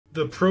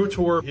The Pro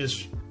Tour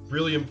is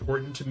really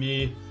important to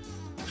me.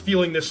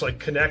 Feeling this like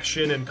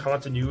connection and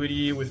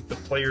continuity with the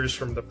players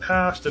from the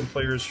past and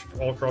players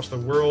all across the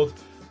world,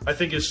 I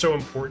think is so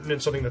important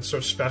and something that's so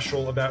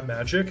special about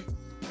Magic.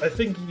 I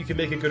think you can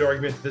make a good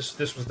argument this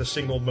was the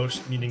single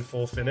most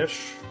meaningful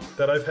finish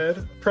that I've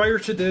had. Prior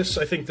to this,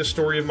 I think the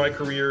story of my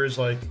career is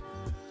like,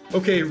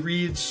 okay,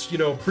 Reid's,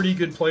 pretty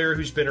good player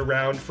who's been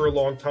around for a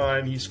long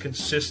time. He's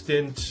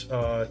consistent.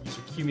 He's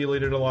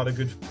accumulated a lot of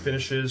good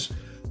finishes.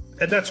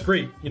 And that's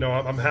great.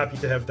 I'm happy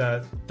to have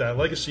that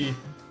legacy.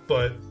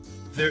 But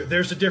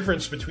there's a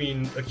difference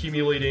between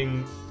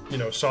accumulating,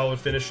 solid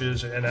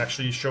finishes and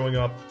actually showing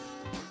up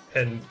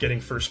and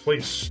getting first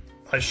place.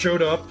 I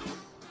showed up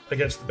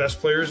against the best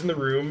players in the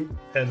room,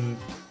 and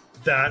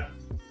that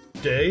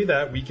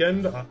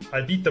weekend,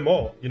 I beat them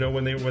all,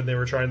 when they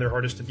were trying their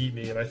hardest to beat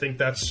me. And I think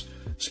that's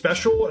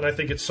special, and I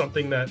think it's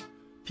something that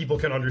people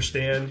can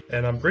understand,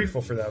 and I'm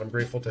grateful for that. I'm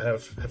grateful to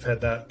have had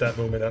that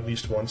moment at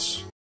least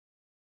once.